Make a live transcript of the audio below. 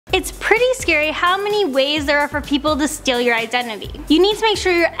It's pretty scary how many ways there are for people to steal your identity. You need to make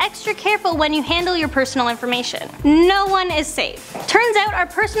sure you're extra careful when you handle your personal information. No one is safe. Turns out our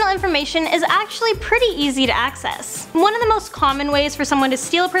personal information is actually pretty easy to access. One of the most common ways for someone to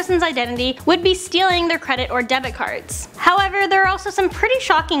steal a person's identity would be stealing their credit or debit cards. However, there are also some pretty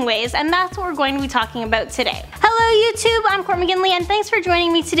shocking ways, and that's what we're going to be talking about today. Hello YouTube, I'm Court McGinley, and thanks for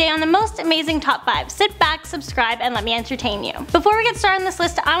joining me today on the most amazing top 5. Sit back, subscribe, and let me entertain you. Before we get started on this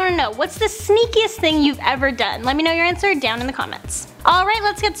list, I want to know, what's the sneakiest thing you've ever done? Let me know your answer down in the comments. Alright,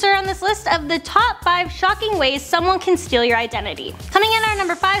 let's get started on this list of the top 5 shocking ways someone can steal your identity. Coming in at our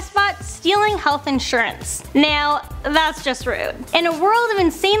number 5 spot, stealing health insurance. Now, that's just rude. In a world of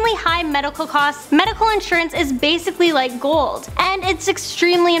insanely high medical costs, medical insurance is basically like gold, and it's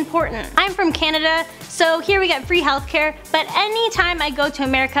extremely important. I'm from Canada, so here we get free healthcare, but anytime I go to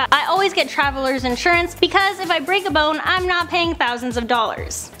America, I always get traveler's insurance because if I break a bone, I'm not paying thousands of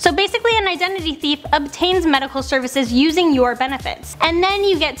dollars. So basically, an identity thief obtains medical services using your benefits, and then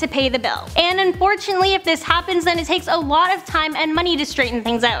you get to pay the bill. And unfortunately, if this happens, then it takes a lot of time and money to straighten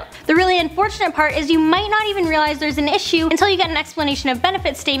things out. The really unfortunate part is you might not even realize there's an issue until you get an explanation of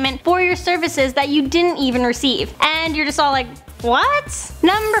benefit statement for your services that you didn't even receive. And you're just all like, what?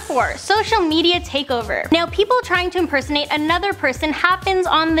 Number 4, social media takeover. Now, people trying to impersonate another person happens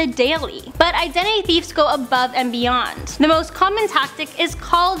on the daily, but identity thieves go above and beyond. The most common tactic is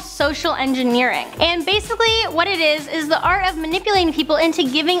called social engineering, and basically what it is the art of manipulating people into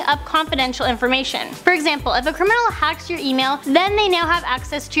giving up confidential information. For example, if a criminal hacks your email, then they now have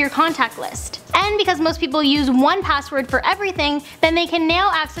access to your contact list. And because most people use one password for everything, then they can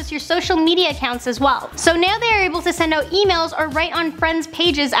now access your social media accounts as well. So now they are able to send out emails or write on friends'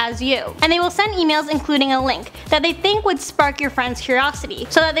 pages as you. And they will send emails including a link that they think would spark your friend's curiosity,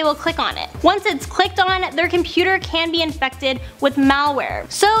 so that they will click on it. Once it's clicked on, their computer can be infected with malware.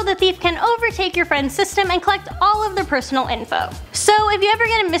 So the thief can overtake your friend's system and collect all of their personal info. So if you ever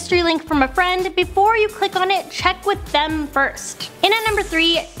get a mystery link from a friend, before you click on it, check with them first. In at number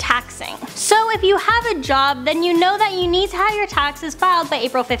 3, taxing. So if you have a job, then you know that you need to have your taxes filed by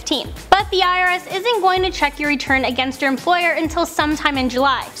April 15th. But the IRS isn't going to check your return against your employer until sometime in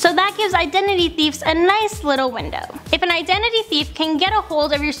July. So that gives identity thieves a nice little window. If an identity thief can get a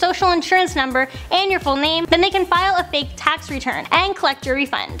hold of your social insurance number and your full name, then they can file a fake tax return and collect your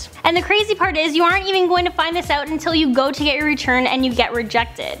refund. And the crazy part is you aren't even going to find this out until you go to get your return and you get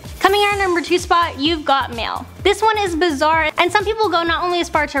rejected. Coming in at number 2 spot, you've got mail. This one is bizarre, and some people go not only as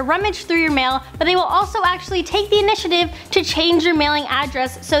far to rummage through your mail, but they will also actually take the initiative to change your mailing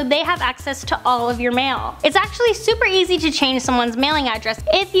address so they have access to all of your mail. It's actually super easy to change someone's mailing address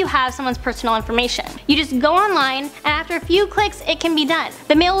if you have someone's personal information. You just go online, and after a few clicks, it can be done.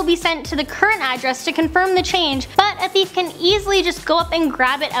 The mail will be sent to the current address to confirm the change, but a thief can easily just go up and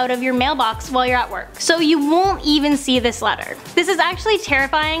grab it out of your mailbox while you're at work, so you won't even see this letter. This is actually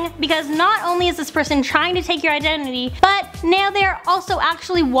terrifying because not only is this person trying to take your identity, but now they are also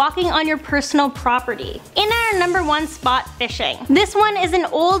actually walking on your personal property. In our number 1 spot, phishing. This one is an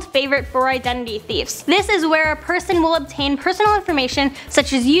old favorite for identity thieves. This is where a person will obtain personal information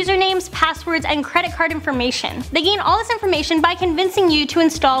such as usernames, passwords, and credit card information. They gain all this information by convincing you to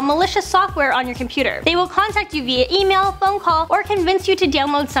install malicious software on your computer. They will contact you via email, phone call, or convince you to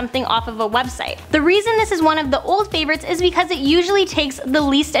download something off of a website. The reason this is one of the old favorites is because it usually takes the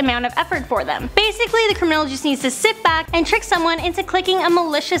least amount of effort for them. Basically, the criminal just needs to sit back and trick someone into clicking a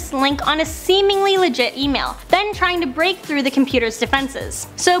malicious link on a seemingly legit email, then trying to break through the computer's defenses.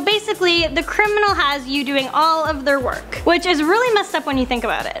 So basically, the criminal has you doing all of their work, which is really messed up when you think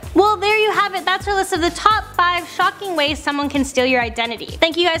about it. Well, there you have it. That's our list of the top 5 shocking ways someone can steal your identity.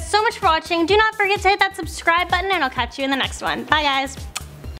 Thank you guys so much for watching. Do not forget to hit that subscribe button, and I'll catch you in the next one. Bye guys!